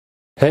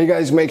Hey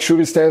guys, make sure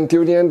you stay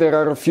until the end. There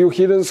are a few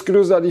hidden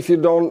screws that if you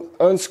don't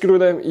unscrew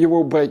them, you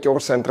will break your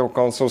central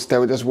console. Stay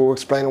with us, we'll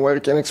explain where you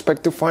can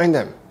expect to find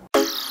them.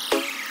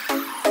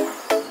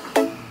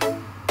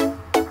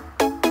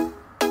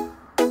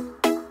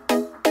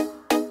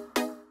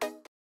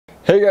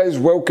 Hey guys,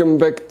 welcome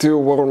back to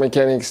World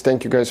Mechanics.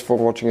 Thank you guys for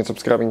watching and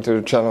subscribing to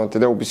the channel.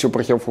 Today will be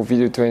super helpful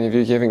video to any of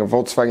you having a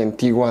Volkswagen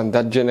Tiguan,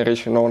 that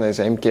generation known as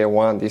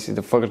MK1. This is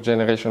the first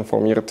generation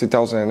from year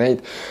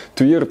 2008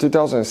 to year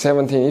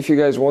 2017. If you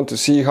guys want to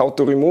see how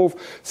to remove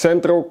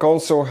central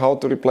console, how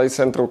to replace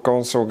central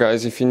console,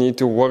 guys, if you need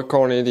to work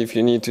on it, if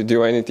you need to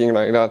do anything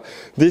like that,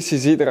 this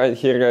is it right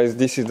here, guys.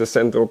 This is the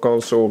central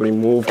console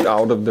removed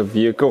out of the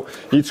vehicle.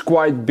 It's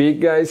quite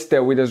big, guys. Stay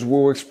with us,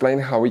 we'll explain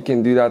how we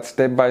can do that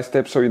step by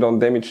step so you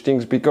don't damage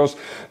things, because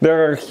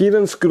there are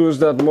hidden screws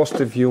that most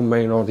of you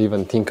may not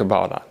even think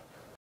about that.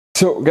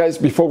 So guys,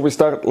 before we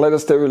start, let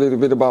us tell you a little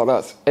bit about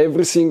us.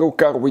 Every single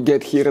car we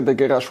get here at the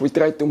garage, we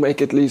try to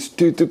make at least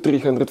 200 to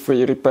 300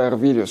 free repair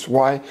videos.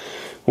 Why?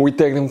 We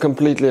take them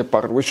completely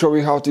apart. We show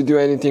you how to do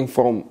anything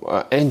from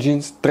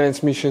engines,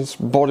 transmissions,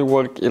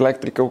 bodywork,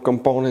 electrical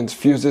components,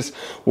 fuses.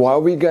 Why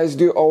we guys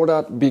do all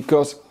that?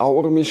 Because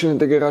our mission at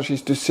the garage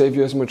is to save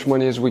you as much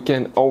money as we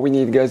can. All we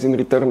need, guys, in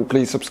return,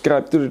 please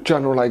subscribe to the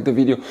channel, like the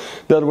video.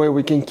 That way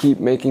we can keep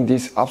making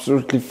these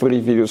absolutely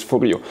free videos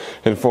for you.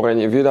 And for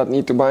any of you that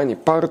need to buy any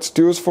parts,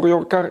 tools for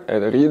your car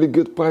at a really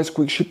good price,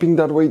 quick shipping,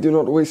 that way do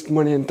not waste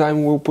money and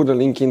time. We'll put a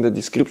link in the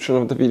description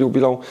of the video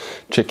below.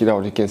 Check it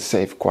out, you can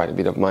save quite a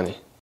bit of money.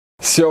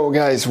 So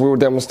guys, we'll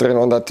demonstrate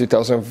on that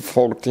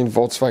 2014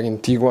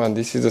 Volkswagen Tiguan.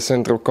 This is the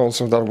central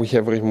console that we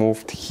have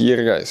removed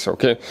here, guys,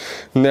 okay?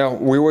 Now,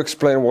 we will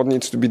explain what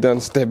needs to be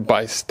done step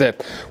by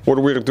step. What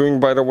we're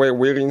doing, by the way,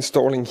 we're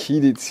installing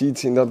heated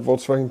seats in that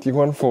Volkswagen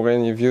Tiguan. For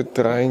any of you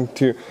trying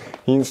to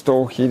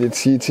install heated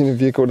seats in a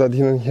vehicle that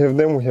didn't have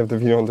them, we have the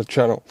video on the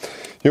channel.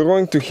 You're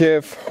going to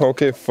have,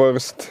 okay,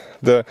 first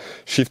the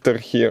shifter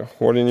here.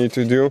 What you need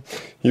to do,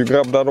 you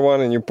grab that one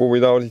and you pull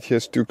it out. It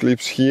has two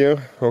clips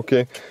here,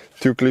 okay?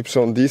 Two clips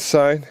on this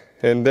side,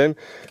 and then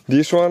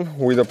this one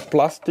with a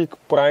plastic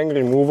prying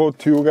removal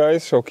tool,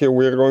 guys. Okay,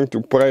 we're going to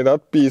pry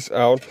that piece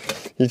out.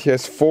 It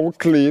has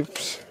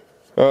 6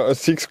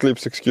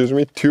 clips, excuse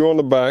me, 2 on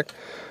the back,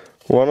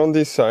 1 on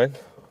this side,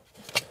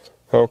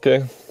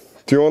 okay,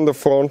 2 on the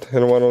front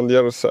and 1 on the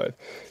other side,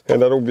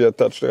 and that will be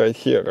attached right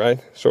here, right?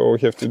 So all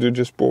you have to do,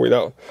 just pull it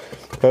out.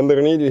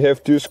 Underneath you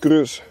have 2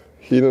 screws,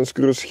 hidden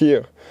screws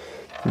here.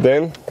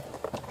 Then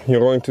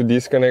you're going to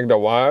disconnect the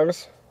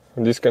wires.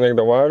 This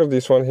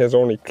one has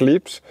only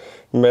clips,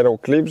 metal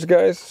clips,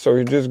 guys, so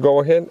you just go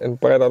ahead and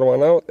pry that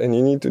one out, and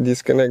you need to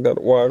disconnect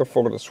that wire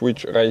for the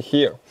switch right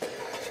here.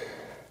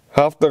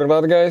 After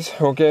that, guys,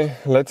 okay,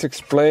 let's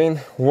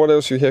explain what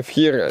else you have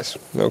here, guys.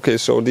 Okay,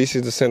 so this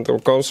is the central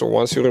console.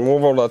 Once you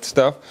remove all that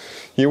stuff,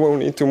 you will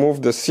need to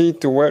move the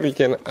seat to where you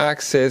can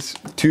access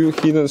 2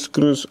 hidden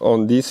screws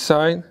on this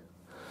side,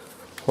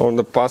 on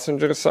the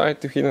passenger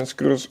side, 2 hidden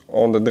screws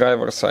on the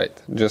driver's side,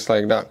 just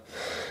like that.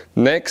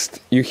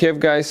 Next, you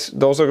have, guys,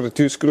 those are the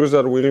 2 screws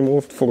that we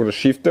removed for the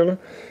shifter,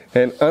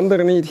 and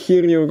underneath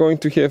here you're going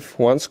to have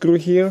 1 screw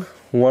here,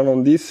 1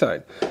 on this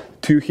side,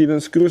 2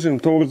 hidden screws,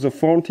 and towards the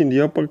front in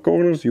the upper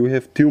corners you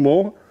have 2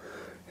 more,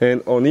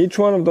 and on each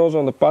one of those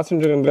on the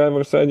passenger and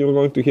driver side you're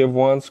going to have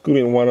 1 screw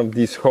in one of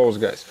these holes,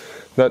 guys,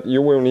 that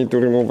you will need to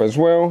remove as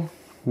well.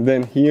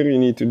 Then here you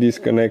need to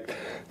disconnect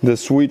the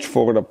switch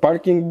for the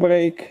parking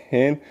brake,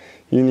 and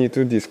you need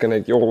to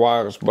disconnect your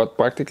wires, but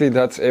practically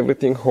that's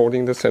everything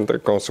holding the center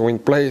console in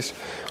place.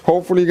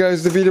 Hopefully,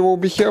 guys, the video will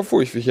be helpful.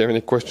 If you have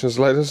any questions,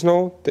 let us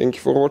know. Thank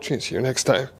you for watching. See you next time.